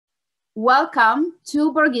Welcome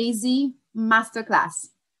to Borghese MasterClass.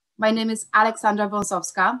 My name is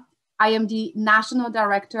Aleksandra. I am the National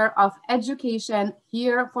Director of Education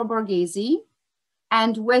here for Borghese.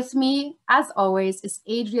 And with me, as always, is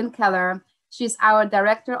Adrienne Keller. She's our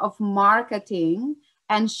Director of Marketing,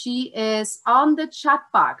 and she is on the chat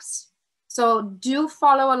box. So do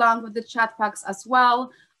follow along with the chat box as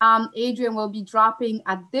well. Adrienne will be dropping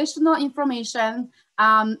additional information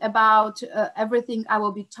about everything I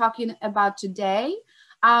will be talking about today.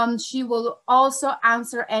 She will also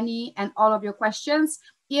answer any and all of your questions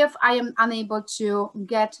if I am unable to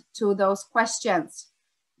get to those questions.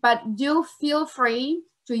 But do feel free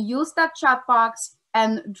to use that chat box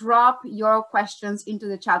and drop your questions into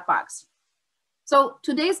the chat box. So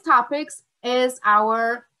today's topics is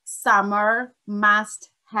our summer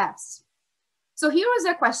must-haves. So here is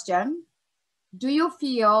a question. Do you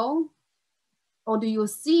feel or do you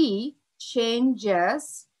see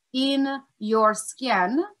changes in your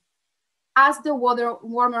skin as the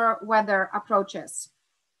warmer weather approaches?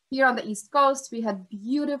 Here on the East Coast, we had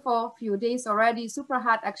beautiful few days already, super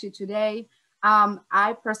hot actually today.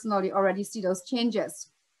 I personally already see those changes.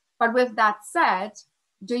 But with that said,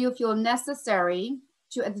 do you feel necessary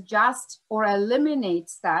to adjust or eliminate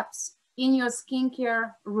steps in your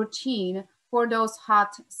skincare routine for those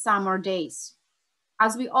hot summer days?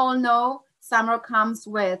 As we all know, summer comes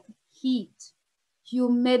with heat,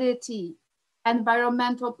 humidity,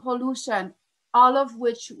 environmental pollution, all of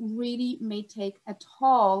which really may take a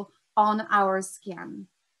toll on our skin.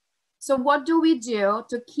 So what do we do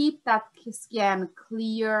to keep that skin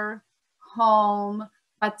clear, calm,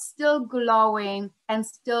 but still glowing and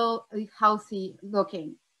still healthy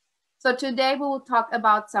looking? So today we will talk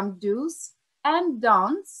about some do's and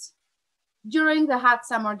don'ts during the hot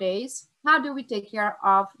summer days. How do we take care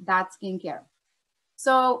of that skincare?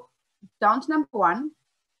 So don't number one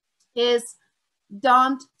is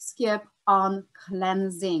don't skip on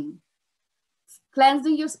cleansing.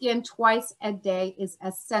 Cleansing your skin twice a day is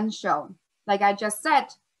essential. Like I just said,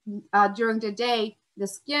 during the day, the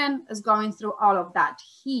skin is going through all of that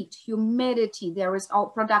heat, humidity. There is all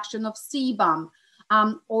production of sebum.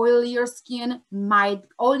 Oily skin might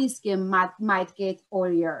get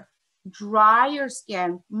oilier. Drier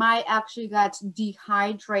skin might actually get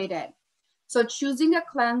dehydrated. So choosing a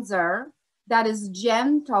cleanser that is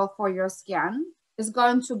gentle for your skin is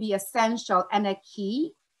going to be essential and a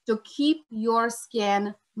key to keep your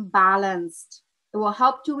skin balanced. It will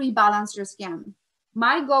help to rebalance your skin.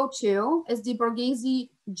 My go-to is the Borghese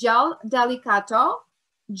Gel Delicato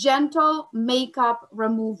Gentle Makeup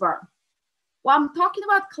Remover. Well, I'm talking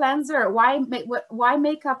about cleanser. Why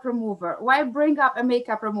makeup remover? Why bring up a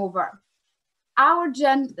makeup remover? Our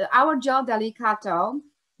Gel Delicato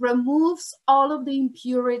removes all of the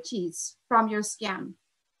impurities from your skin.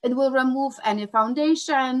 It will remove any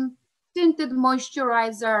foundation, tinted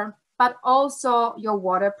moisturizer, but also your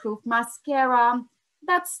waterproof mascara,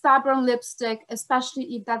 that stubborn lipstick,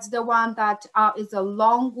 especially if that's the one that is a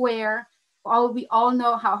long wear. We all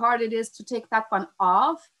know how hard it is to take that one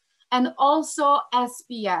off. And also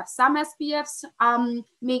SPF. Some SPFs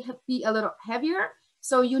may be a little heavier,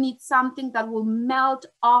 so you need something that will melt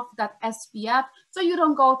off that SPF so you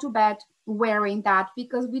don't go to bed wearing that,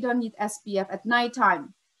 because we don't need SPF at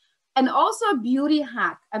nighttime. And also a beauty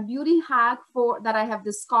hack that I have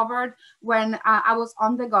discovered when I was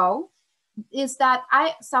on the go is that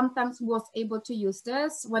I sometimes was able to use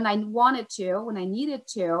this when I wanted to, when I needed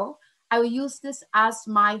to. I will use this as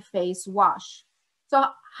my face wash. So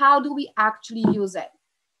how do we actually use it?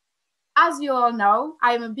 As you all know,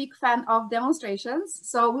 I am a big fan of demonstrations.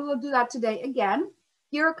 So we will do that today again.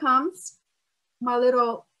 Here comes my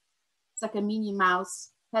little, it's like a Minnie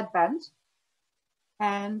Mouse headband.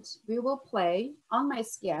 And we will play on my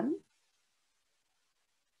skin.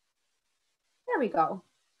 There we go.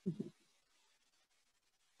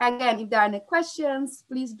 Again, if there are any questions,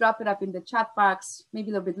 please drop it up in the chat box,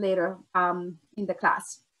 maybe a little bit later in the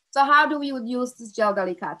class. So how do we use this Gel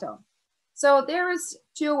Delicato? So there is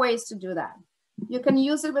two ways to do that. You can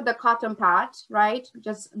use it with a cotton pad, right?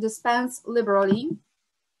 Just dispense liberally.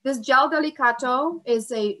 This Gel Delicato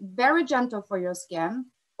is very gentle for your skin,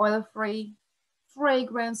 oil-free,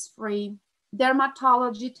 fragrance-free,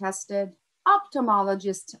 dermatology tested,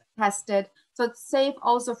 ophthalmologist tested. So it's safe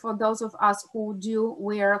also for those of us who do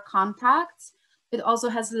wear contacts. It also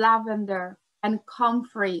has lavender and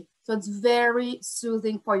comfrey. So it's very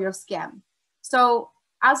soothing for your skin. So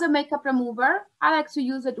as a makeup remover, I like to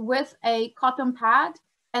use it with a cotton pad,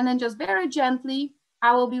 and then just very gently,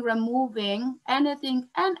 I will be removing anything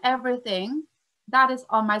and everything that is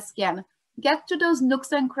on my skin. Get to those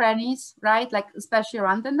nooks and crannies, right? Like especially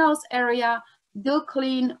around the nose area. Do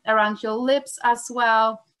clean around your lips as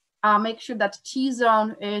well. Make sure that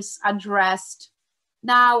T-zone is addressed.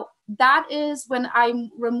 Now, that is when I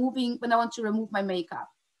want to remove my makeup.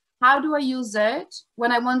 How do I use it?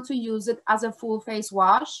 When I want to use it as a full face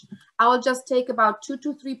wash, I will just take about 2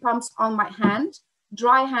 to 3 pumps on my hand,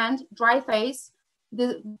 dry face,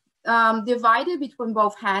 divide it between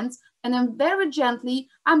both hands, and then very gently,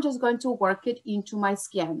 I'm just going to work it into my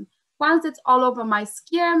skin. Once it's all over my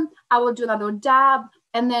skin, I will do another dab,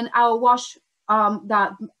 and then I'll wash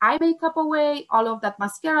that eye makeup away, all of that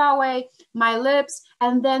mascara away, my lips,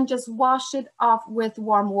 and then just wash it off with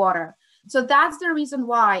warm water. So that's the reason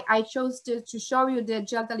why I chose to show you the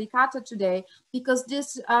gel delicato today, because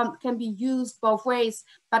this can be used both ways,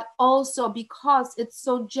 but also because it's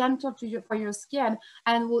so gentle for your skin,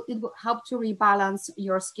 and it will help to rebalance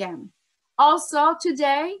your skin. Also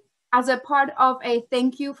today, as a part of a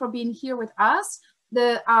thank you for being here with us,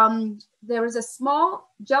 there is a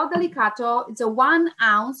small gel delicato. It's a 1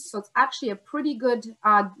 ounce, so it's actually a pretty good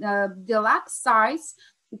deluxe size.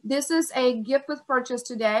 This is a gift with purchase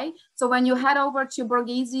today. So when you head over to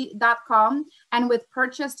borghese.com and with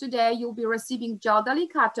purchase today, you'll be receiving gel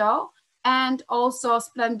delicato and also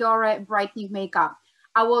Splendore brightening makeup.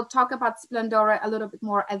 I will talk about Splendore a little bit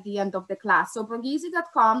more at the end of the class. So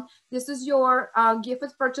borghese.com, this is your gift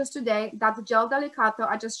with purchase today. That's gel delicato.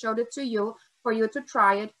 I just showed it to you for you to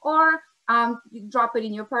try it, or you drop it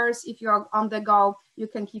in your purse. If you're on the go, you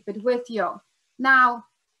can keep it with you. Now,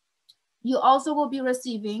 you also will be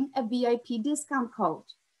receiving a VIP discount code.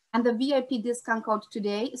 And the VIP discount code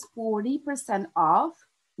today is 40% off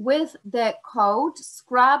with the code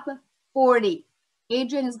SCRUB40.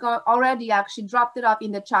 Adrian is already actually dropped it up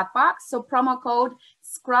in the chat box. So promo code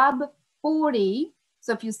SCRUB40.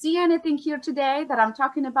 So if you see anything here today that I'm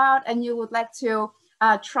talking about and you would like to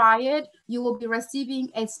try it, you will be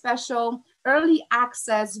receiving a special early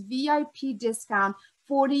access VIP discount,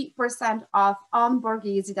 40% off on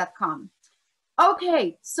borghese.com.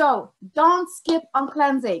 Okay, so don't skip on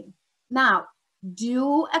cleansing. Now,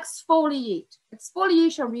 do exfoliate.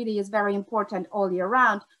 Exfoliation really is very important all year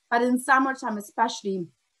round, but in summertime, especially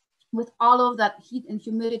with all of that heat and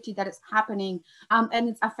humidity that is happening, and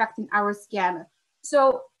it's affecting our skin.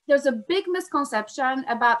 So there's a big misconception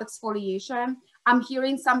about exfoliation. I'm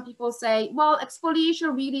hearing some people say, well,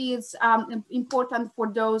 exfoliation really is important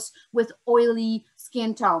for those with oily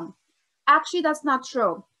skin tone. Actually, that's not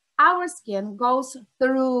true. Our skin goes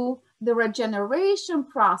through the regeneration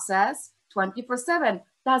process 24/7.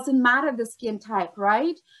 Doesn't matter the skin type,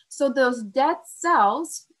 right? So those dead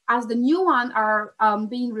cells, as the new ones are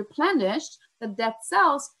being replenished, the dead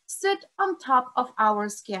cells sit on top of our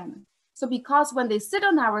skin. So because when they sit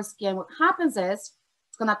on our skin, what happens is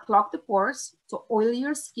it's gonna clog the pores. So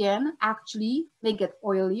oilier skin actually may get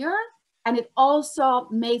oilier, and it also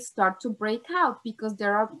may start to break out because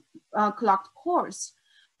there are clogged pores.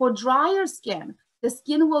 For drier skin, the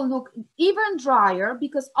skin will look even drier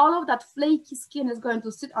because all of that flaky skin is going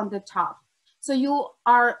to sit on the top. So you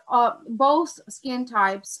are both skin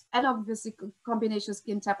types, and obviously combination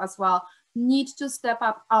skin type as well, need to step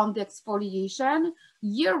up on the exfoliation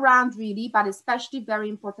year round really, but especially very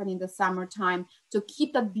important in the summertime to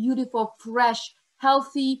keep that beautiful, fresh,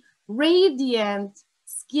 healthy, radiant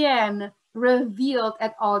skin revealed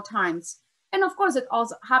at all times. And of course, it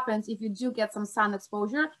also happens if you do get some sun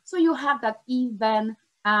exposure, so you have that even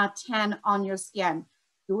tan on your skin.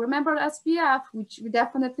 Do remember SPF, which we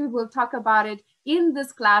definitely will talk about it in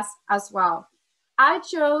this class as well. I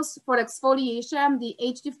chose for exfoliation the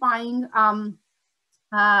age-defying,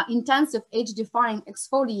 intensive age-defying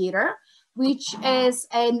exfoliator, which is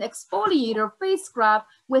an exfoliator face scrub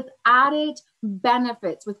with added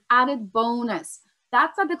benefits, with added bonus.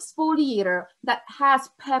 That's an exfoliator that has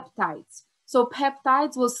peptides. So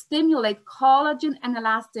peptides will stimulate collagen and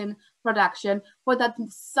elastin production for that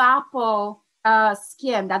supple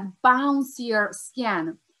skin, that bouncier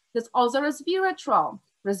skin. There's also resveratrol.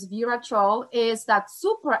 Resveratrol is that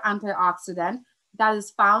super antioxidant that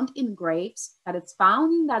is found in grapes, that it's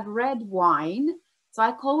found in that red wine. So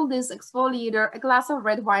I call this exfoliator a glass of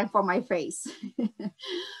red wine for my face.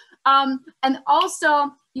 And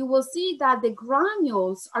also you will see that the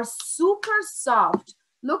granules are super soft.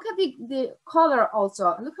 Look at the color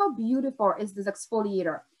also. Look how beautiful is this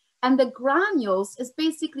exfoliator. And the granules is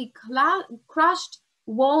basically crushed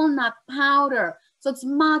walnut powder. So it's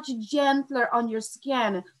much gentler on your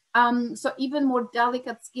skin. So even more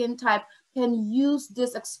delicate skin type can use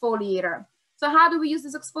this exfoliator. So how do we use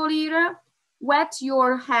this exfoliator? Wet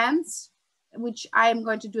your hands which I'm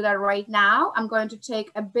going to do that right now. I'm going to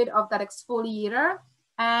take a bit of that exfoliator,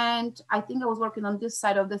 and I think I was working on this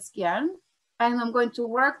side of the skin, and I'm going to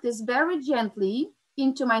work this very gently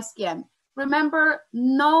into my skin. Remember,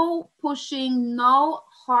 no pushing, no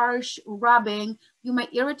harsh rubbing. You may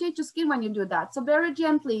irritate your skin when you do that. So very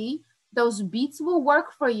gently, those beads will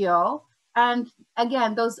work for you. And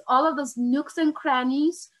again, all of those nooks and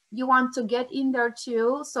crannies, you want to get in there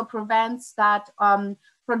too. So prevents that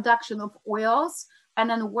production of oils, and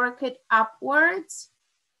then work it upwards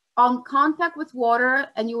on contact with water.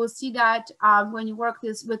 And you will see that when you work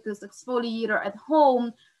this with this exfoliator at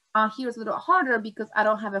home, here's a little harder because I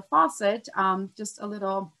don't have a faucet, just a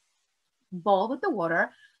little bowl with the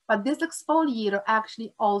water, but this exfoliator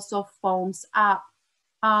actually also foams up.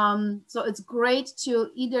 So it's great to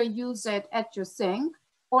either use it at your sink,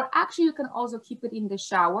 or actually you can also keep it in the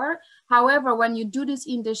shower. However, when you do this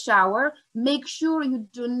in the shower, make sure you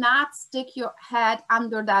do not stick your head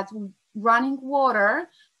under that running water,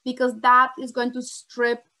 because that is going to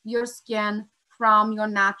strip your skin from your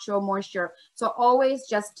natural moisture. So always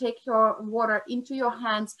just take your water into your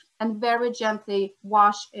hands and very gently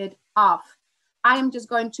wash it off. I am just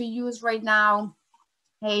going to use right now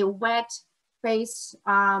a wet face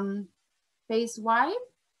wipe,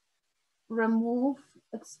 remove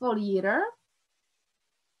exfoliator.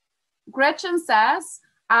 Gretchen says,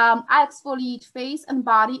 I exfoliate face and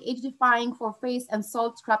body, age defying for face and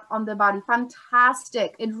salt scrub on the body.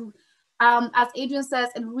 Fantastic. It, as Adrian says,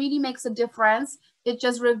 it really makes a difference. It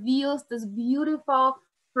just reveals this beautiful,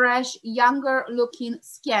 fresh, younger looking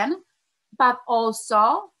skin, but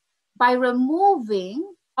also by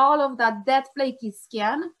removing all of that dead flaky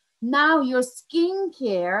skin, now your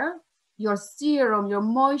skincare, your serum, your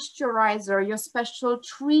moisturizer, your special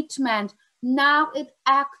treatment, now it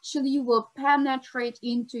actually will penetrate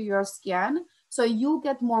into your skin. So you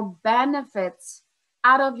get more benefits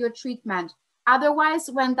out of your treatment.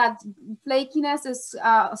 Otherwise, when that flakiness is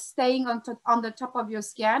staying on the top of your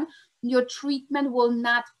skin, your treatment will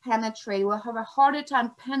not penetrate. You will have a harder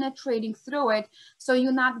time penetrating through it. So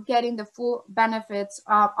you're not getting the full benefits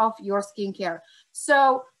of your skincare.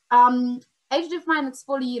 So age-defying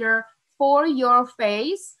exfoliator for your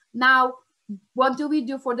face. Now, what do we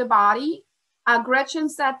do for the body? Gretchen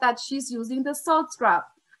said that she's using the salt scrub.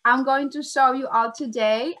 I'm going to show you all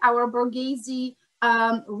today our Borghese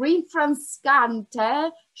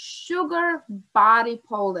Rinfrancante Sugar Body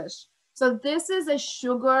Polish. So this is a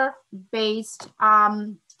sugar-based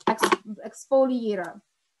exfoliator.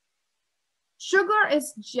 Sugar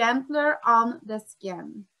is gentler on the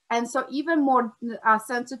skin. And so even more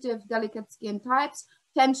sensitive, delicate skin types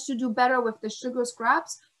tend to do better with the sugar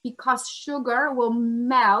scrubs, because sugar will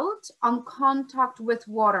melt on contact with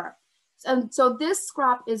water. And so this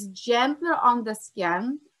scrub is gentler on the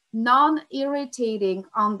skin, non-irritating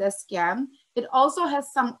on the skin. It also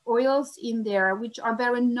has some oils in there which are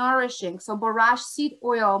very nourishing. So borage seed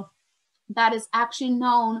oil, that is actually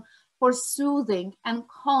known for soothing and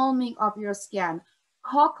calming of your skin.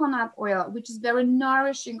 Coconut oil, which is very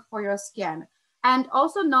nourishing for your skin. And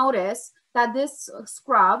also notice that this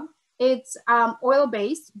scrub, it's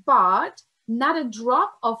oil-based, but not a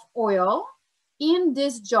drop of oil in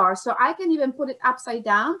this jar. So I can even put it upside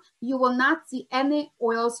down. You will not see any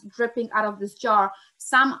oils dripping out of this jar.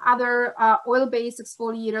 Some other oil-based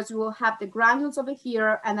exfoliators, you will have the granules over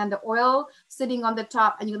here and then the oil sitting on the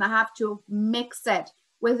top, and you're gonna have to mix it.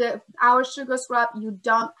 With our sugar scrub, you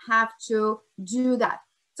don't have to do that.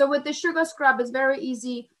 So with the sugar scrub, it's very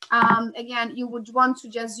easy. Again, you would want to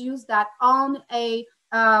just use that on a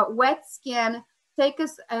wet skin. Take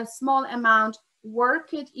a small amount,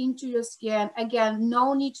 work it into your skin. Again,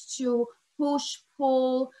 no need to push,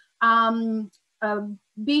 pull,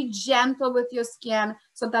 be gentle with your skin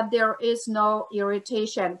so that there is no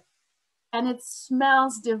irritation. And it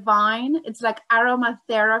smells divine. It's like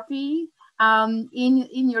aromatherapy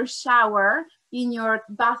in your shower, in your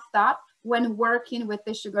bathtub when working with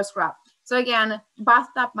the sugar scrub. So again,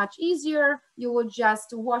 bathtub much easier. You will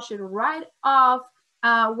just wash it right off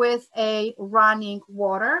with a running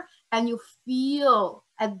water, and you feel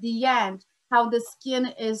at the end how the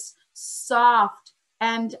skin is soft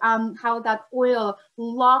and how that oil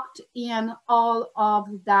locked in all of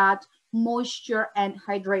that moisture and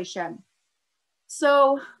hydration.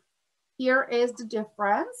 So here is the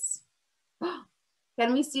difference.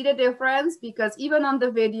 Can we see the difference? Because even on the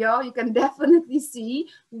video, you can definitely see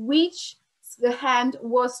which hand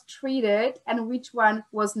was treated and which one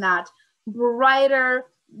was not. Brighter,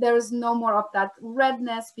 there's no more of that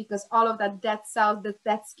redness because all of that dead cells, the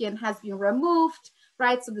dead skin has been removed,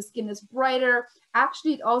 right? So the skin is brighter.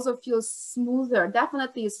 Actually, it also feels smoother,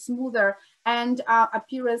 definitely smoother. and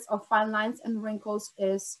appearance of fine lines and wrinkles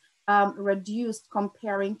is reduced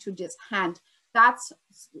comparing to this hand. That's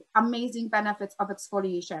amazing benefits of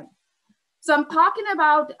exfoliation. So I'm talking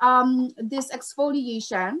about this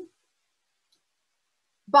exfoliation,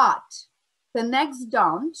 but the next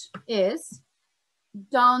don't is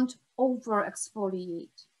don't over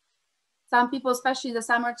exfoliate. Some people, especially the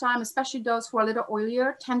summertime, especially those who are a little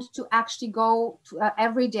oilier, tend to actually go to,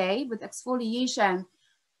 every day with exfoliation.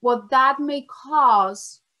 What that may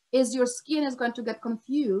cause is your skin is going to get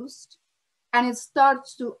confused and it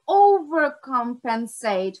starts to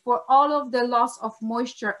overcompensate for all of the loss of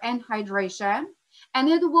moisture and hydration, and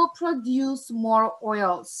it will produce more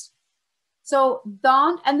oils. So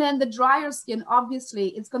don't, and then the drier skin, obviously,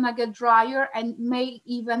 it's gonna get drier and may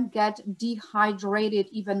even get dehydrated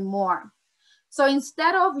even more. So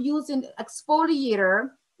instead of using exfoliator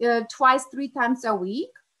twice, 3 times a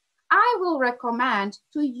week, I will recommend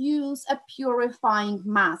to use a purifying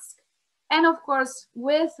mask. And of course,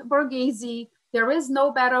 with Borghese, there is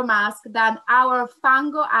no better mask than our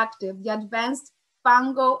Fungo Active, the advanced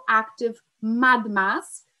Fungo Active Mud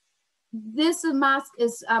Mask. This mask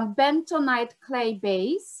is bentonite clay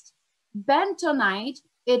based. Bentonite,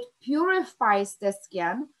 it purifies the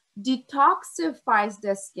skin, detoxifies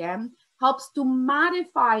the skin, helps to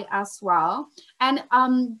mattify as well. And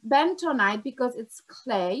bentonite, because it's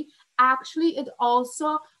clay, actually it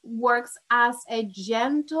also works as a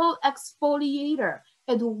gentle exfoliator.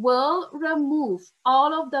 It will remove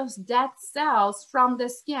all of those dead cells from the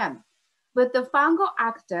skin. With the Fungo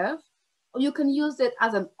Active, you can use it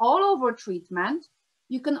as an all-over treatment.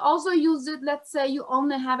 You can also use it, let's say you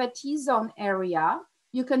only have a T-zone area.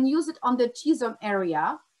 You can use it on the T-zone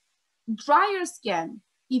area. Drier skin,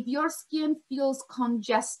 if your skin feels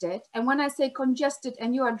congested, and when I say congested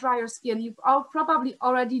and you are drier skin, you all probably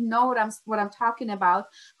already know what I'm talking about.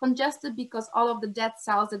 Congested because all of the dead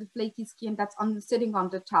cells, the flaky skin that's sitting on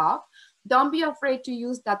the top. Don't be afraid to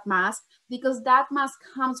use that mask, because that mask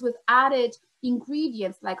comes with added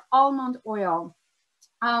ingredients like almond oil,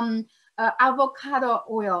 avocado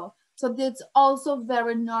oil. So it's also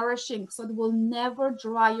very nourishing, so it will never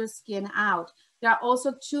dry your skin out. There are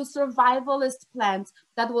also 2 survivalist plants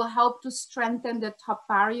that will help to strengthen the top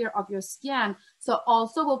barrier of your skin. So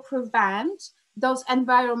also will prevent those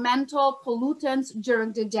environmental pollutants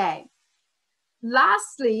during the day.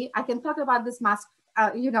 Lastly, I can talk about this mask,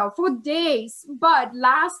 for days, but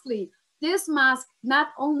lastly, this mask,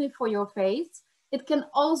 not only for your face, it can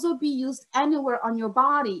also be used anywhere on your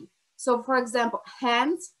body. So for example,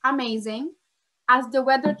 hands, amazing. As the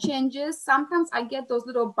weather changes, sometimes I get those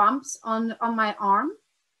little bumps on my arm.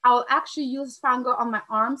 I'll actually use Fungo on my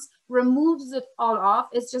arms, removes it all off.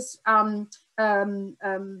 It's just,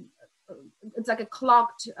 it's like a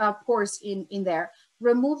clogged pores in there.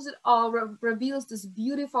 Removes it all, reveals this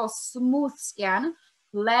beautiful smooth skin.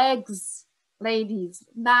 Legs, ladies,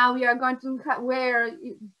 now we are going to wear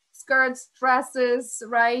skirts, dresses,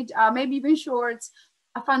 right? Maybe even shorts.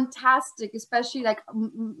 Fantastic, especially like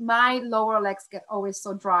my lower legs get always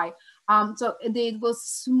so dry. So it will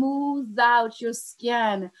smooth out your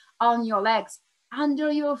skin on your legs,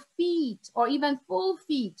 under your feet, or even full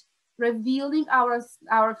feet, revealing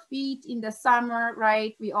our feet in the summer,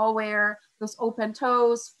 right? We all wear those open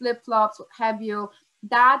toes, flip-flops, what have you.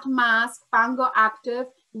 That mask, Fungo Active,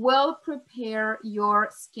 will prepare your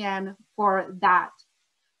skin for that.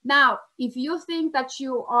 Now, if you think that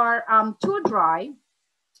you are too dry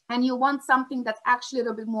and you want something that's actually a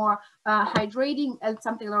little bit more hydrating and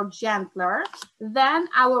something a little gentler, then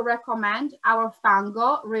I will recommend our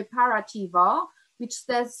Fungo Reparativo, which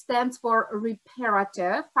stands for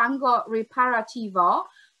reparative, Fungo Reparativo.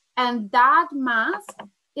 And that mask,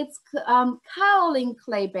 it's kaolin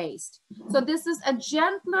clay based. So this is a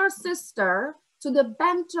gentler sister to the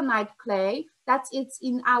bentonite clay it's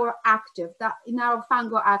in our active, in our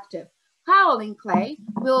Fungo Active. Kaolin clay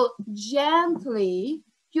will gently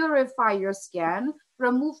purify your skin,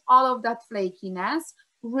 remove all of that flakiness,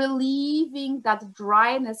 relieving that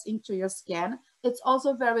dryness into your skin. It's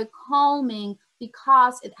also very calming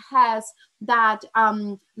because it has that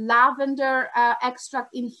lavender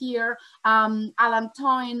extract in here,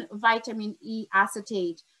 allantoin, vitamin E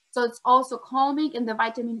acetate. So it's also calming, and the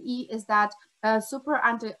vitamin E is that super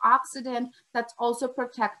antioxidant that's also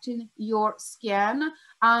protecting your skin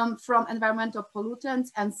from environmental pollutants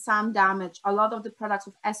and sun damage. A lot of the products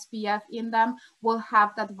with SPF in them will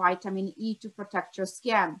have that vitamin E to protect your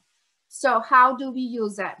skin. So how do we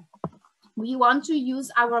use it? We want to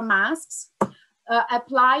use our masks,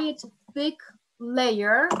 apply it thick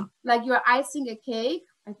layer, like you're icing a cake.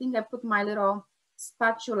 I think I put my little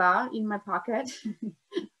spatula in my pocket.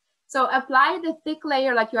 So apply the thick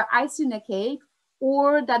layer like you're icing a cake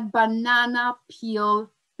or that banana peel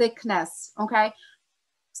thickness, okay?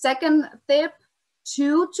 Second tip,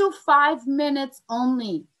 2 to 5 minutes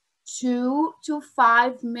only. 2 to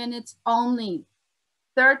 5 minutes only.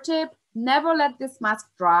 Third tip, never let this mask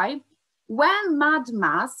dry. When matte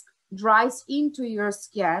mask dries into your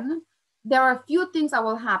skin, there are a few things that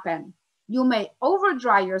will happen. You may over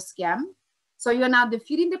dry your skin. So you're now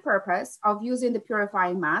defeating the purpose of using the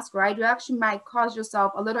purifying mask, right? You actually might cause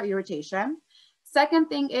yourself a little irritation. Second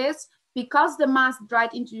thing is, because the mask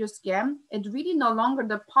dried into your skin, it really no longer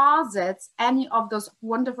deposits any of those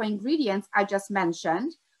wonderful ingredients I just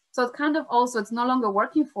mentioned. So it kind of also, it's no longer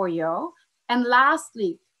working for you. And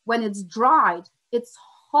lastly, when it's dried, it's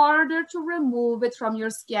harder to remove it from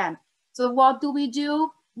your skin. So what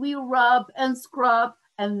do? We rub and scrub,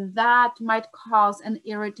 and that might cause an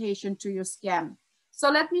irritation to your skin. So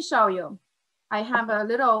let me show you. I have a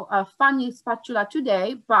little funny spatula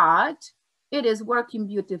today, but it is working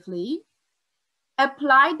beautifully.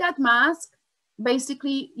 Apply that mask.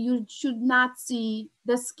 Basically, you should not see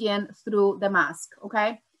the skin through the mask,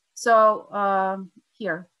 okay? So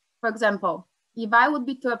here, for example, if I would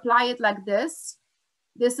be to apply it like this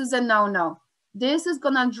is a no-no. This is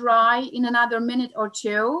gonna dry in another minute or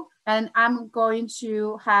two, and I'm going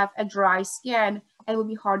to have a dry skin and it will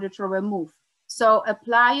be harder to remove. So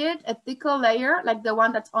apply it, a thicker layer like the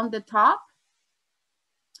one that's on the top,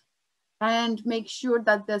 and make sure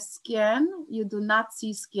that the skin, you do not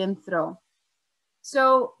see skin through.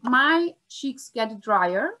 So my cheeks get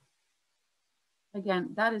drier.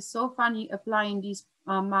 Again, that is so funny applying these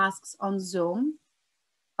masks on Zoom,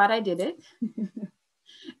 but I did it.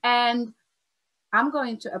 And I'm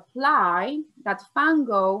going to apply that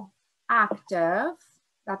Fango Active,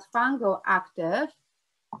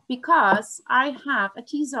 because I have a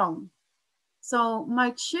T-zone. So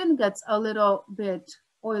my chin gets a little bit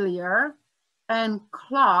oilier and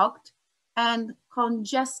clogged and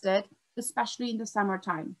congested, especially in the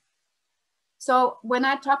summertime. So when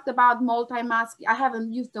I talked about multi-masking, I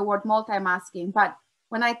haven't used the word multi-masking, but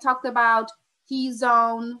when I talked about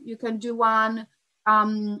T-zone, you can do one.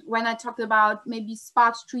 When I talked about maybe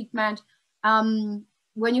spot treatment,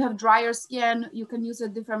 when you have drier skin, you can use a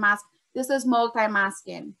different mask. This is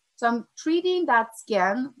multi-masking. So I'm treating that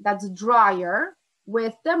skin that's drier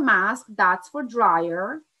with the mask that's for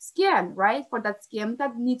drier skin, right? For that skin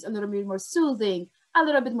that needs a little bit more soothing, a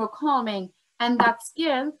little bit more calming. And that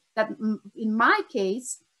skin that, in my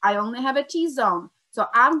case, I only have a T-zone. So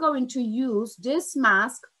I'm going to use this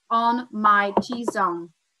mask on my T-zone.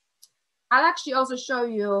 I'll actually also show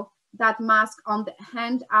you that mask on the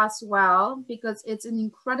hand as well, because it's an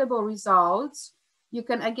incredible result. You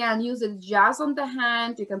can, again, use it just on the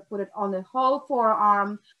hand. You can put it on the whole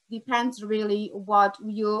forearm. Depends really what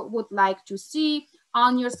you would like to see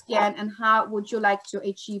on your skin and how would you like to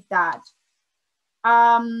achieve that.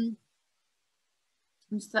 I'm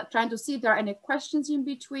just trying to see if there are any questions in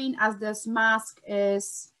between as this mask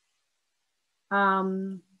is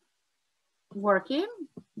working.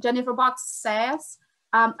 Jennifer Box says,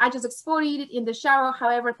 I just exfoliated in the shower.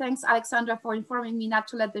 However, thanks Aleksandra for informing me not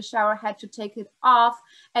to let the shower head to take it off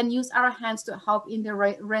and use our hands to help in the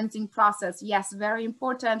rinsing process. Yes, very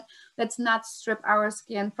important. Let's not strip our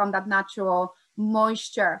skin from that natural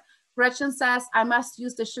moisture. Gretchen says, I must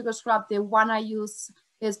use the sugar scrub. The one I use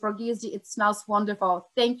is Borghese. It smells wonderful.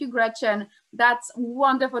 Thank you, Gretchen. That's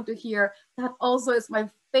wonderful to hear. That also is my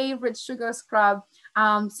favorite sugar scrub.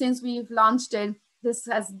 Since we've launched it, this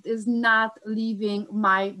is not leaving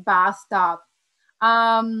my bathtub.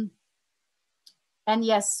 And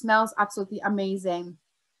yes, smells absolutely amazing.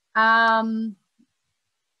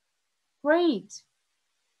 Great.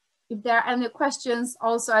 If there are any questions,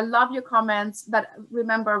 also, I love your comments, but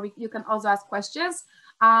remember, you can also ask questions.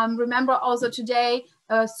 Remember also today,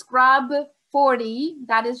 Scrub 40,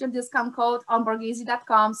 that is your discount code on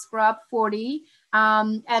Borghese.com, Scrub 40.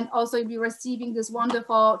 And also you'll be receiving this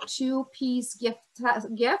wonderful 2-piece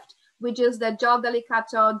gift, which is the Gel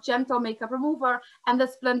Delicato Gentle Makeup Remover and the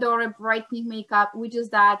Splendore Brightening Makeup, which is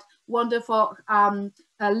that wonderful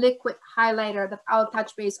liquid highlighter that I'll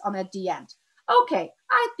touch base on at the end. Okay,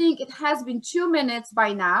 I think it has been 2 minutes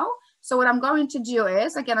by now. So what I'm going to do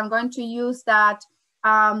is, again, I'm going to use that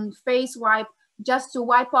face wipe just to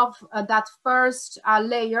wipe off that first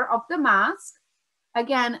layer of the mask.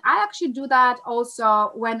 Again, I actually do that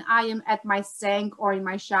also when I am at my sink or in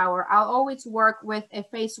my shower. I'll always work with a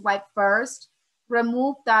face wipe first,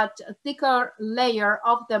 remove that thicker layer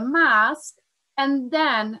of the mask, and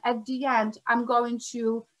then at the end, I'm going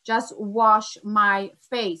to just wash my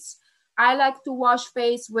face. I like to wash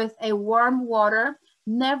face with a warm water,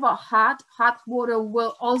 never hot. Hot water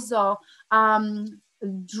will also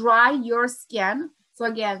dry your skin. So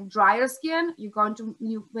again, drier skin, you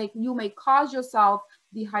may cause yourself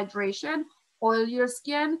dehydration, oil your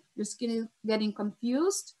skin is getting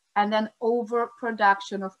confused, and then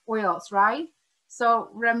overproduction of oils, right? So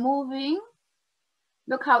removing,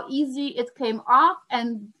 look how easy it came off,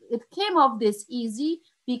 and it came off this easy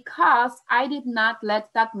because I did not let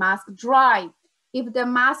that mask dry. If the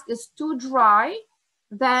mask is too dry,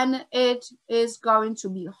 then it is going to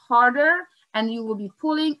be harder and you will be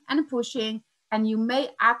pulling and pushing, and you may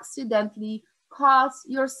accidentally cause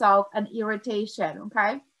yourself an irritation,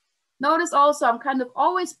 okay? Notice also I'm kind of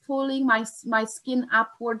always pulling my skin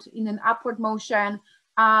upward in an upward motion.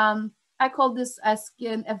 I call this a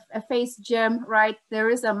face gym, right? There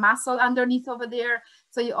is a muscle underneath over there.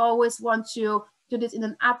 So you always want to do this in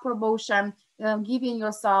an upward motion, giving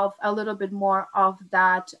yourself a little bit more of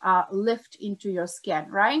that lift into your skin,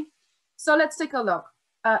 right? So let's take a look.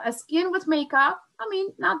 A skin with makeup, I mean,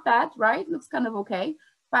 not bad, right? Looks kind of okay.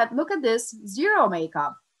 But look at this, zero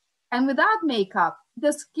makeup. And without makeup,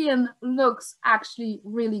 the skin looks actually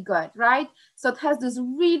really good, right? So it has this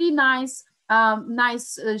really nice,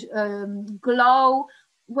 glow.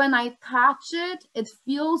 When I touch it, it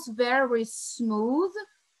feels very smooth.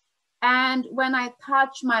 And when I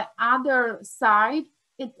touch my other side,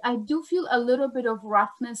 I do feel a little bit of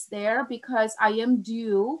roughness there because I am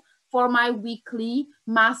due for my weekly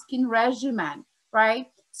masking regimen, right?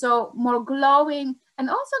 So more glowing. And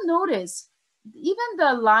also notice, even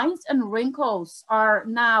the lines and wrinkles are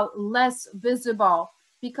now less visible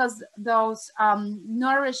because those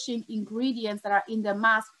nourishing ingredients that are in the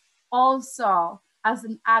mask also, as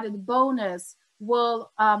an added bonus,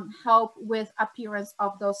 will help with appearance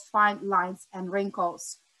of those fine lines and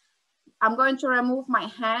wrinkles. I'm going to remove my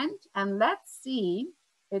hand and let's see.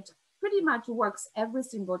 It pretty much works every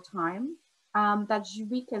single time that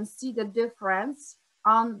we can see the difference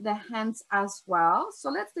on the hands as well. So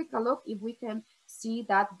let's take a look if we can see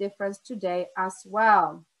that difference today as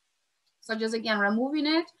well. So just again, removing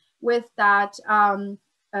it with that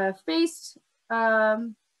face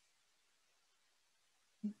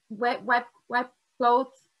wet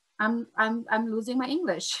cloth. I'm losing my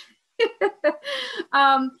English.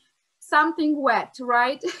 Something wet,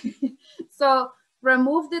 right? So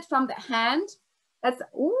removed it from the hand. That's,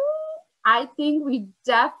 ooh, I think we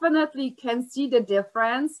definitely can see the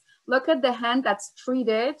difference. Look at the hand that's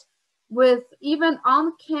treated with, even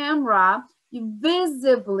on camera,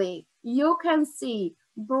 visibly, you can see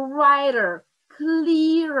brighter,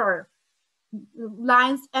 clearer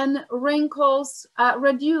lines and wrinkles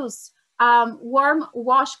reduce. Warm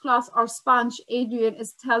washcloth or sponge, Adrian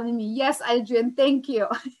is telling me. Yes, Adrian, thank you.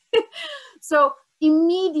 So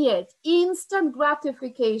immediate, instant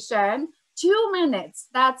gratification, 2 minutes.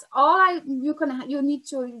 That's all you need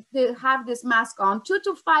to have this mask on, 2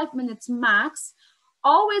 to 5 minutes max.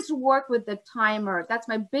 Always work with the timer. That's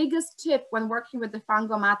my biggest tip when working with the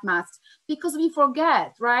fungal matte masks, because we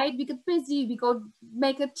forget, right? We get busy, we go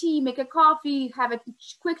make a tea, make a coffee, have a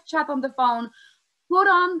quick chat on the phone. Put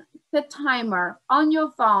on the timer on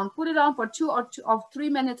your phone, put it on for 2 or 3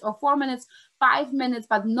 minutes or 4 minutes, 5 minutes,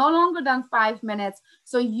 but no longer than 5 minutes,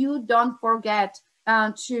 so you don't forget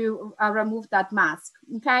to remove that mask,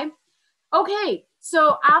 okay? Okay,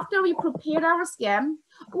 so after we prepared our skin,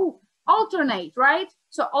 alternate, right?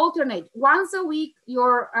 So alternate once a week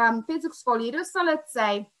your face exfoliator. So let's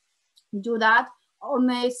say do that on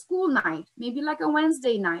a school night, maybe like a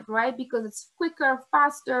Wednesday night, right? Because it's quicker,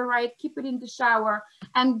 faster, right? Keep it in the shower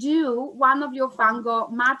and do one of your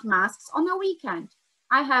fungal matte masks on a weekend.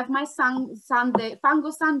 I have my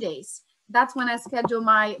fungal Sundays. That's when I schedule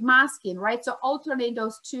my masking, right? So alternate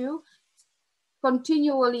those two,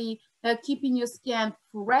 continually keeping your skin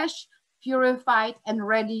fresh, purified, and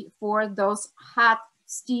ready for those hot,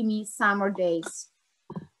 steamy summer days.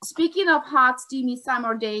 Speaking of hot, steamy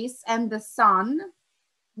summer days and the sun,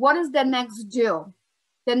 what is the next do?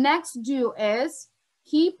 The next do is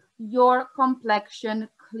keep your complexion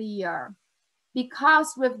clear,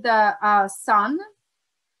 because with the sun,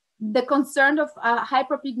 the concern of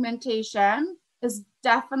hyperpigmentation is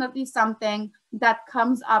definitely something that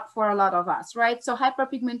comes up for a lot of us, right? So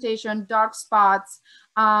hyperpigmentation, dark spots,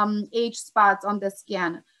 age spots on the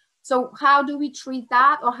skin. So how do we treat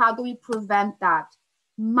that, or how do we prevent that?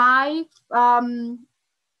 My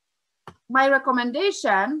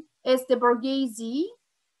recommendation is the Borghese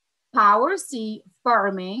Power C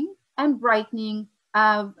Firming and Brightening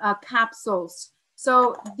capsules.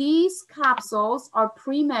 So these capsules are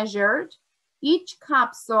pre-measured. Each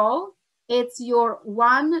capsule, it's your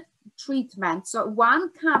one treatment. So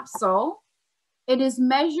one capsule It is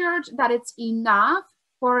measured that it's enough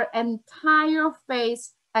for an entire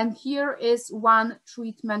face, and here is one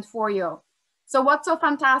treatment for you. So what's so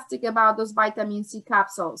fantastic about those vitamin C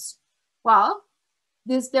capsules? Well,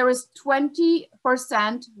 there is 20%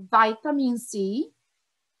 vitamin C,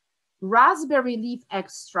 raspberry leaf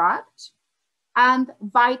extract, and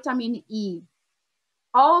vitamin E.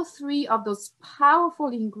 All three of those powerful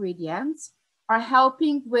ingredients are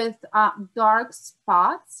helping with dark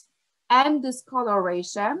spots and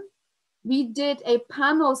discoloration. We did a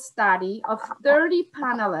panel study of 30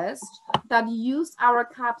 panelists that used our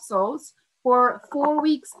capsules for 4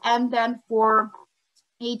 weeks and then for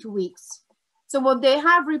 8 weeks. So what they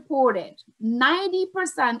have reported,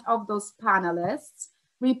 90% of those panelists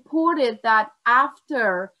reported that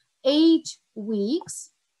after 8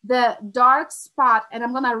 weeks, the dark spot, and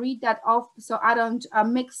I'm gonna read that off so I don't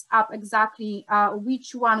mix up exactly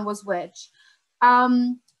which one was which.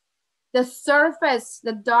 The surface,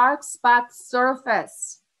 the dark spot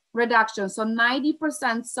surface reduction. So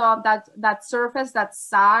 90% saw that surface, that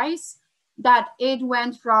size, that it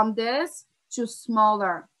went from this to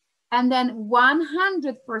smaller. And then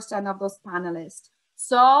 100% of those panelists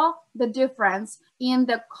saw the difference in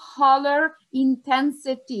the color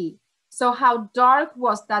intensity. So how dark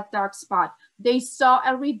was that dark spot? They saw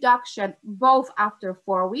a reduction both after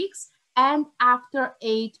 4 weeks and after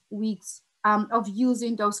 8 weeks of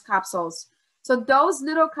using those capsules. So those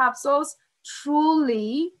little capsules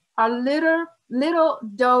truly are little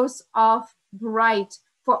dose of bright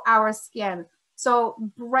for our skin. So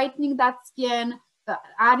brightening that skin,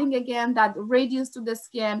 adding again that radiance to the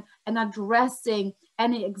skin and addressing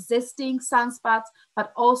any existing sunspots,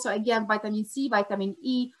 but also again, vitamin C, vitamin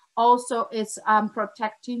E, also is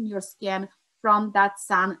protecting your skin from that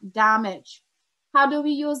sun damage. How do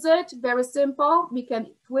we use it? Very simple. We can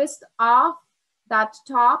twist off that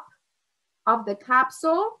top of the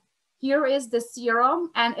capsule. Here is the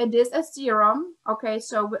serum, and it is a serum. Okay,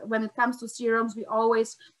 so when it comes to serums, we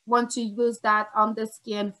always want to use that on the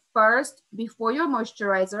skin first before your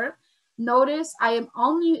moisturizer. Notice I am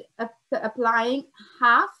only applying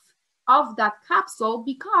half of that capsule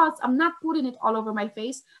because I'm not putting it all over my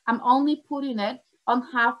face. I'm only putting it on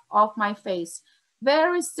half of my face.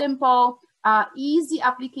 Very simple, easy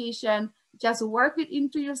application. Just work it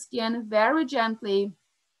into your skin very gently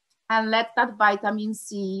and let that vitamin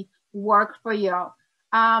C work for you.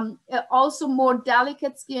 Also more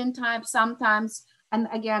delicate skin type sometimes. And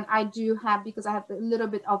again, I do have, because I have a little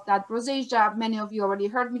bit of that rosacea. Many of you already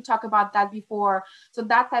heard me talk about that before. So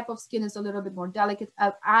that type of skin is a little bit more delicate.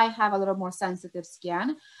 I have a little more sensitive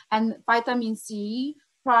skin, and vitamin C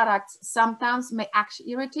products sometimes may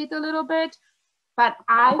actually irritate a little bit. But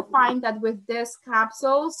I find that with these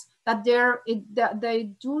capsules that they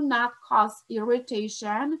do not cause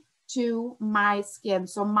irritation to my skin.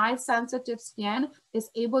 So my sensitive skin is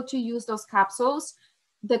able to use those capsules.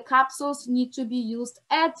 The capsules need to be used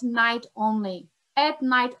at night only,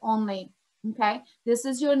 okay? This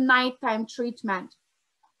is your nighttime treatment.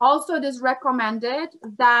 Also, it is recommended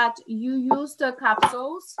that you use the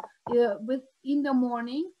capsules in the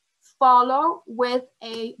morning, follow with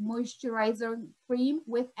a moisturizer cream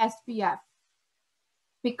with SPF.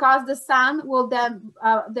 Because the sun will then,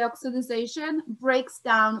 the oxidation breaks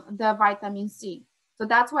down the vitamin C. So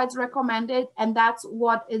that's why it's recommended, and that's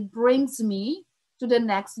what it brings me to the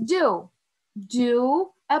next do.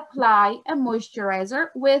 Do apply a moisturizer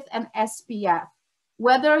with an SPF.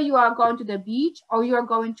 Whether you are going to the beach or you are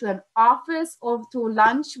going to an office or to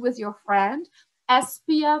lunch with your friend,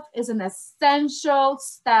 SPF is an essential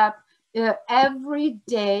step every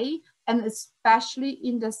day, and especially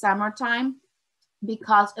in the summertime,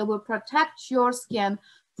 because it will protect your skin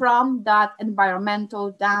from that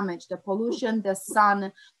environmental damage, the pollution, the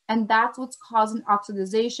sun, and that's what's causing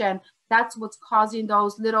oxidation. That's what's causing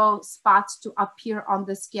those little spots to appear on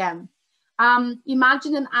the skin.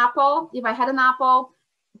 Imagine an apple. If I had an apple,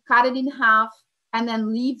 cut it in half and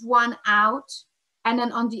then leave one out. And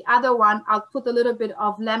then on the other one, I'll put a little bit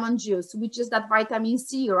of lemon juice, which is that vitamin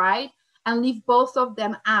C, right? And leave both of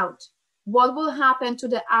them out. What will happen to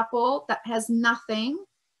the apple that has nothing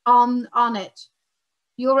on it?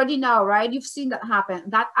 You already know, right? You've seen that happen.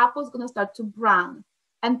 That apple is going to start to brown,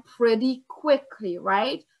 and pretty quickly,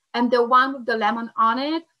 right? And the one with the lemon on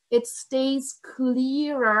it, it stays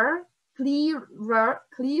clearer, can't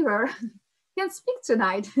speak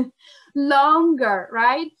tonight, longer,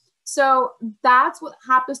 right? So that's what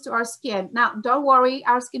happens to our skin. Now, don't worry,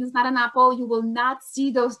 our skin is not an apple. You will not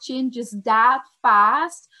see those changes that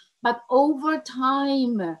fast, but over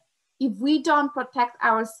time, if we don't protect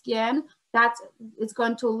our skin, that it's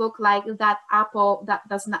going to look like that apple that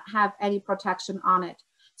does not have any protection on it.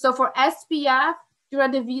 So for SPF, Pura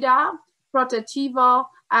de Vida Protetivo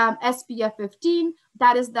SPF 15,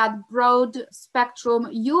 that is that broad spectrum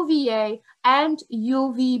UVA and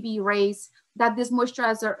UVB rays that this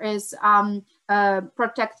moisturizer is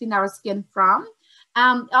protecting our skin from.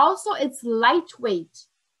 Also, it's lightweight.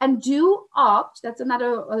 And do opt, that's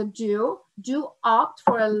another do opt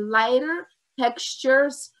for a lighter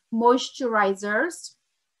textures moisturizers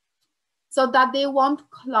so that they won't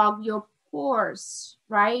clog your pores,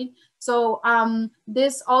 right? So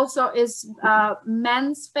this also is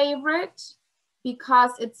men's favorite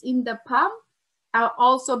because it's in the pump,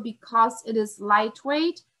 also because it is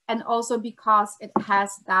lightweight, and also because it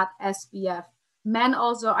has that SPF. Men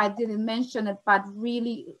also, I didn't mention it, but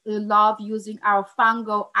really love using our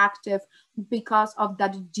Fungo Active because of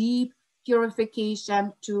that deep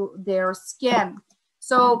purification to their skin.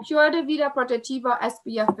 So Pura de Vida Protetivo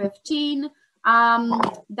SPF 15,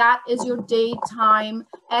 that is your daytime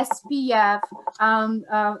SPF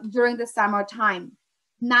during the summertime.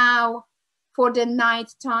 Now, for the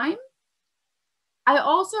nighttime, I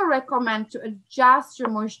also recommend to adjust your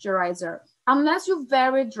moisturizer. Unless you're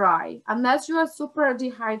very dry, unless you are super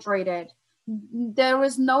dehydrated, there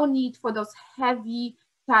is no need for those heavy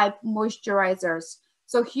type moisturizers.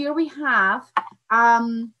 So here we have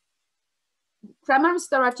Crema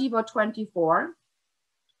Restorativo 24,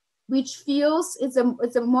 which feels, it's a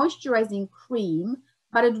moisturizing cream,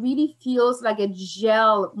 but it really feels like a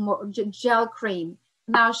gel cream.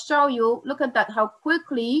 Now I'll show you, look at that, how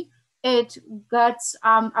quickly it gets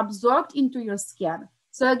absorbed into your skin.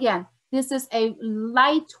 So again, this is a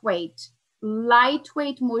lightweight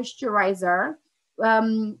moisturizer,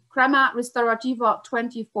 Crema Restorativo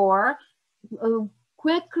 24,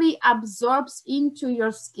 quickly absorbs into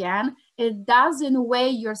your skin. It doesn't weigh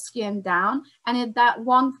your skin down, and that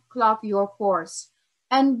won't clog your pores.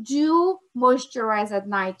 And do moisturize at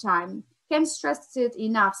nighttime. Can't stress it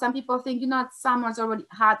enough. Some people think, you know, summer's already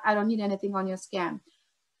hot, I don't need anything on your skin.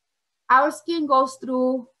 Our skin goes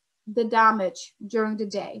through the damage during the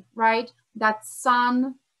day, right? That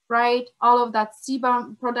sun, right? All of that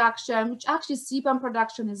sebum production, which actually sebum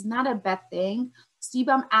production is not a bad thing.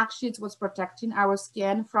 Sebum actually is what's protecting our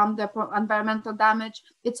skin from the environmental damage.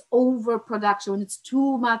 It's overproduction. When it's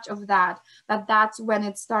too much of that's when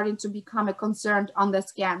it's starting to become a concern on the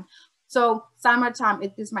skin. So summertime,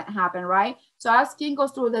 this might happen, right? So our skin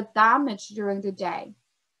goes through the damage during the day.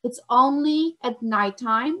 It's only at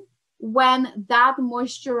nighttime when that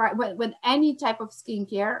moisturizer, when any type of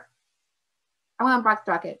skincare, I want to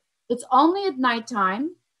backtrack it. It's only at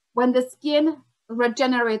nighttime when the skin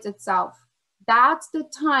regenerates itself. That's the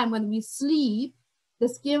time when we sleep, the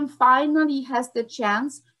skin finally has the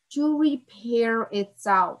chance to repair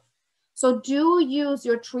itself. So do use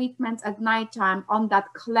your treatments at nighttime on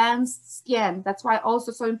that cleansed skin. That's why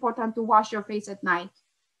also so important to wash your face at night.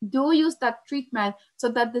 Do use that treatment so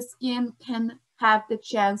that the skin can have the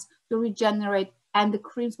chance to regenerate, and the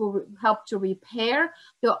creams will help to repair.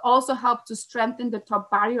 They'll also help to strengthen the top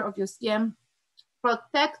barrier of your skin,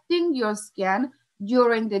 protecting your skin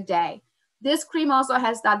during the day. This cream also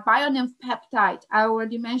has that BioNymph peptide. I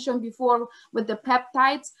already mentioned before with the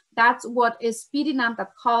peptides, that's what is speeding up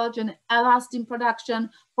that collagen elastin production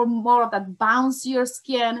for more of that bouncier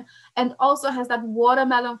skin, and also has that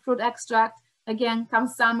watermelon fruit extract. Again, come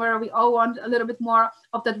summer, we all want a little bit more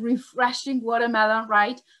of that refreshing watermelon,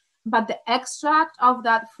 right? But the extract of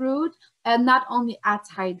that fruit not only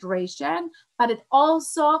adds hydration, but it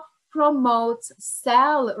also promotes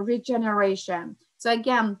cell regeneration. So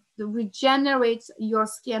again, it regenerates your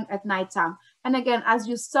skin at nighttime. And again, as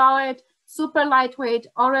you saw it, super lightweight,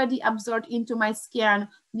 already absorbed into my skin.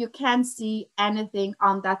 You can't see anything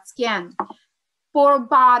on that skin. For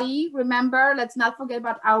body, remember, let's not forget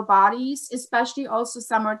about our bodies, especially also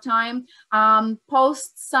summertime.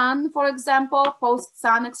 Post-sun, for example,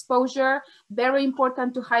 post-sun exposure, very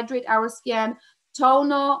important to hydrate our skin.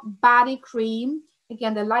 Tono body cream.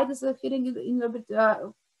 Again, the light is hitting it in a bit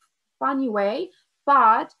funny way,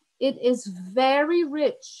 but it is very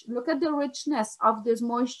rich. Look at the richness of this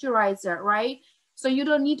moisturizer, right? So you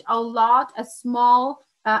don't need a lot, a small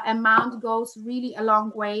amount goes really a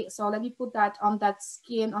long way. So let me put that on that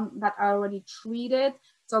skin that I already treated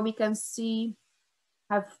so we can see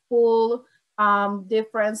a full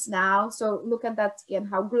difference now. So look at that skin,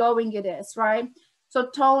 how glowing it is, right?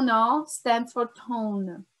 So Tono stands for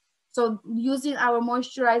tone. So using our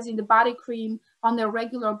moisturizing the body cream on a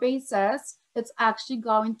regular basis, it's actually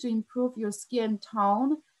going to improve your skin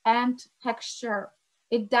tone and texture.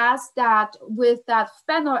 It does that with that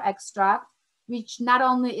fennel extract, which not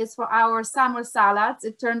only is for our summer salads,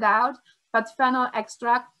 it turned out, but fennel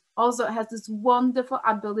extract also has this wonderful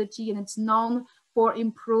ability, and it's known for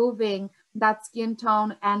improving that skin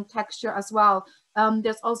tone and texture as well.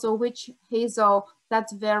 There's also witch hazel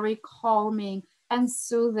that's very calming and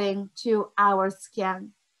soothing to our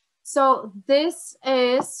skin. So this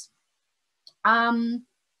is, as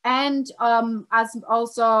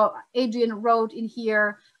also Adrian wrote in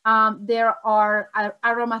here, there are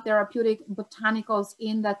aromatherapeutic botanicals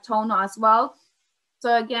in the toner as well.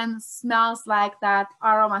 So again, smells like that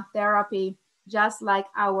aromatherapy, just like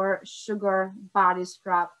our sugar body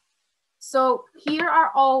scrub. So here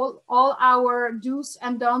are all our do's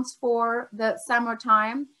and don'ts for the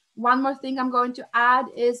summertime. One more thing I'm going to add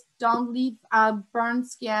is don't leave burnt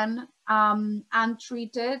skin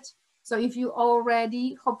untreated. So if you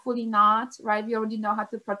already, hopefully not, right? We already know how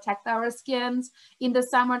to protect our skins in the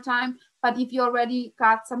summertime. But if you already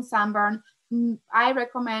got some sunburn, I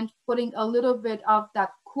recommend putting a little bit of that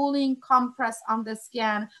cooling compress on the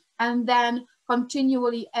skin, and then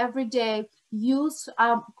continually every day use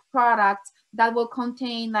products that will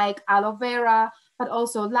contain like aloe vera, but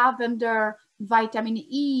also lavender, vitamin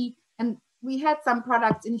E. And we had some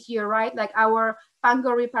products in here, right? Like our Fango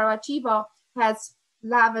Reparativo has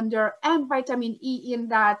lavender and vitamin E in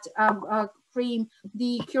that cream.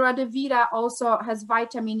 The Cura de Vida also has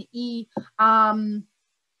vitamin E,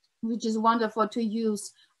 which is wonderful to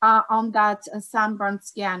use on that sunburned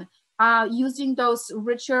skin. Using those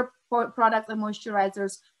richer products and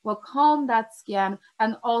moisturizers will calm that skin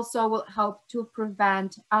and also will help to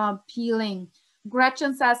prevent peeling.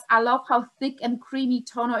 Gretchen says, I love how thick and creamy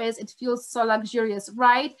toner is. It feels so luxurious,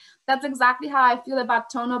 right? That's exactly how I feel about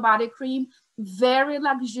toner body cream. Very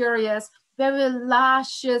luxurious, very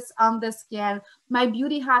luscious on the skin. My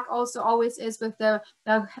beauty hack also always is with the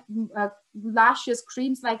luscious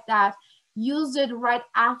creams like that. Use it right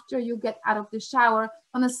after you get out of the shower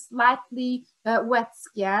on a slightly wet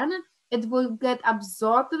skin. It will get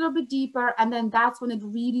absorbed a little bit deeper, and then that's when it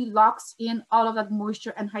really locks in all of that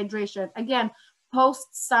moisture and hydration. Again,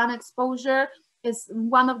 post-sun exposure is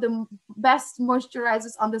one of the best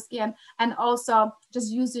moisturizers on the skin, and also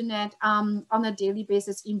just using it on a daily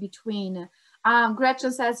basis in between.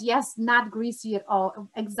 Gretchen says, yes, not greasy at all.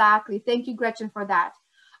 Exactly. Thank you, Gretchen, for that.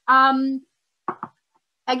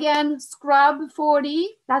 Again, Scrub 40,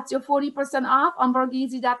 that's your 40% off on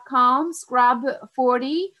Borghese.com, Scrub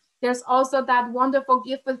 40. There's also that wonderful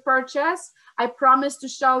gift with purchase. I promised to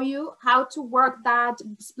show you how to work that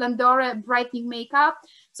Splendore brightening makeup.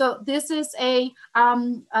 So this is I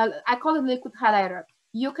call it liquid highlighter.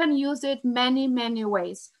 You can use it many, many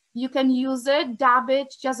ways. You can use it, dab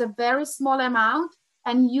it just a very small amount,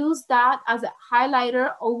 and use that as a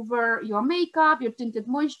highlighter over your makeup, your tinted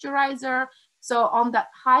moisturizer. So on that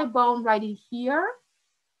high bone right in here,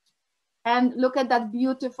 and look at that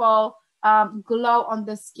beautiful glow on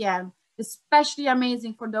the skin. Especially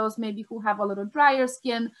amazing for those maybe who have a little drier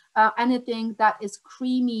skin. Anything that is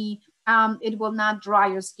creamy, it will not dry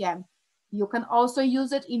your skin. You can also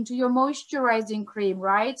use it into your moisturizing cream,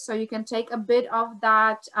 right? So you can take a bit of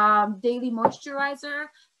that daily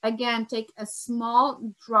moisturizer. Again, take a small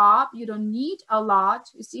drop. You don't need a lot.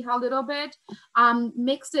 You see how little bit?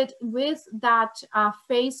 Mix it with that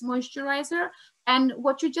face moisturizer. And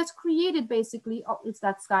what you just created basically, oh, it's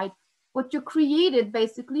that side. What you created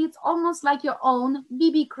basically, it's almost like your own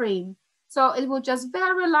BB cream. So it will just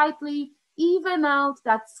very lightly even out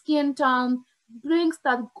that skin tone, brings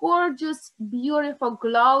that gorgeous, beautiful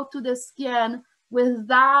glow to the skin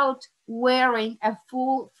without wearing a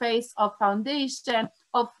full face of foundation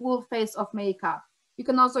or full face of makeup. You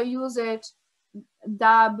can also use it,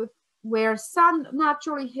 dab where sun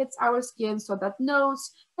naturally hits our skin, so that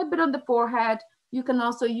nose, a bit on the forehead. You can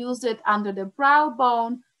also use it under the brow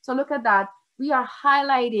bone. So look at that. We are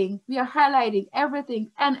highlighting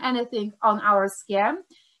everything and anything on our skin.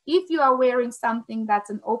 If you are wearing something that's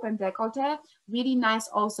an open décolleté, really nice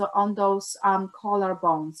also on those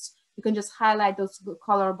collarbones. You can just highlight those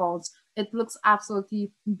collarbones. It looks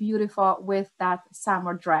absolutely beautiful with that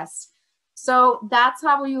summer dress. So that's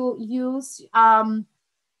how you use our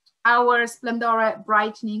Splendore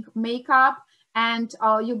brightening makeup, and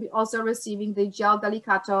you'll be also receiving the Gel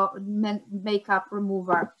Delicato makeup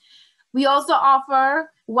remover. We also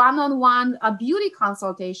offer one-on-one beauty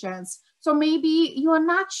consultations. So maybe you're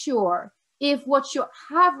not sure if what you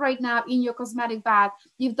have right now in your cosmetic bag,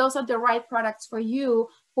 if those are the right products for you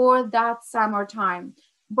for that summertime.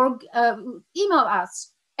 Email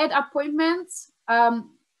us at appointments at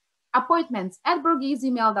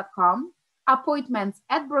borghesemail.com, appointments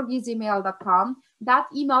at borghesemail.com. That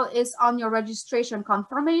email is on your registration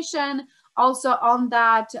confirmation. also on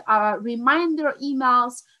that reminder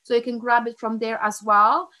emails, so you can grab it from there as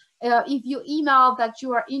well. If you email that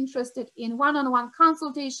you are interested in one-on-one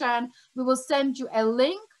consultation, we will send you a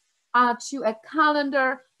link to a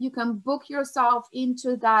calendar. You can book yourself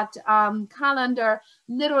into that calendar.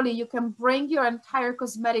 Literally, you can bring your entire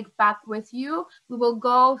cosmetic bag with you. We will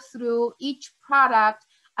go through each product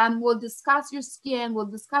and we'll discuss your skin, we'll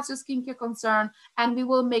discuss your skincare concern, and we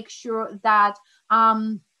will make sure that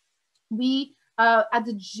we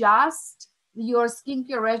adjust your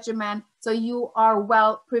skincare regimen so you are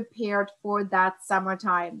well prepared for that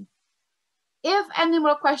summertime. If any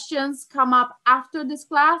more questions come up after this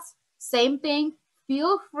class, same thing,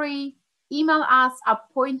 feel free, email us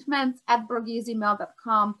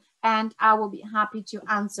appointments@borghesemail.com and I will be happy to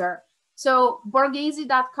answer. So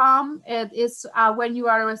borghese.com, it is when you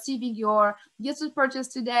are receiving your gifted purchase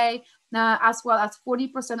today, as well as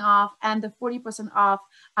 40% off, and the 40% off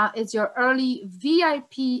is your early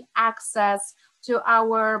VIP access to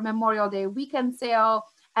our Memorial Day weekend sale,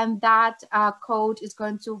 and that code is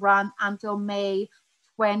going to run until May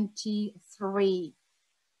 23.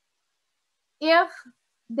 If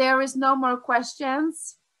there is no more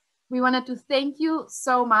questions, we wanted to thank you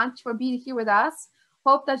so much for being here with us.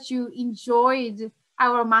 Hope that you enjoyed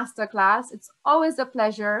our masterclass. It's always a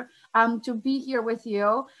pleasure to be here with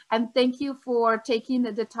you. And thank you for taking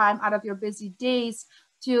the time out of your busy days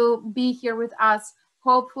to be here with us.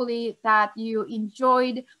 Hopefully that you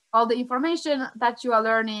enjoyed all the information that you are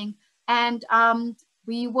learning. And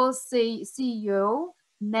we will see you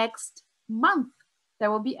next month. There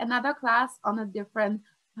will be another class on a different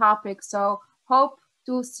topic. So hope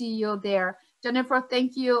to see you there. Jennifer,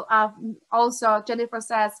 thank you. Also, Jennifer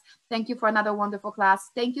says, thank you for another wonderful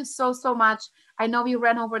class. Thank you so, so much. I know we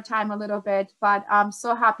ran over time a little bit, but I'm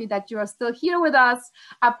so happy that you are still here with us.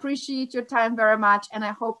 I appreciate your time very much, and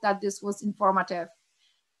I hope that this was informative.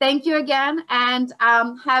 Thank you again, and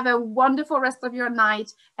have a wonderful rest of your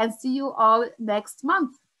night, and see you all next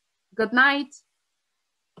month. Good night.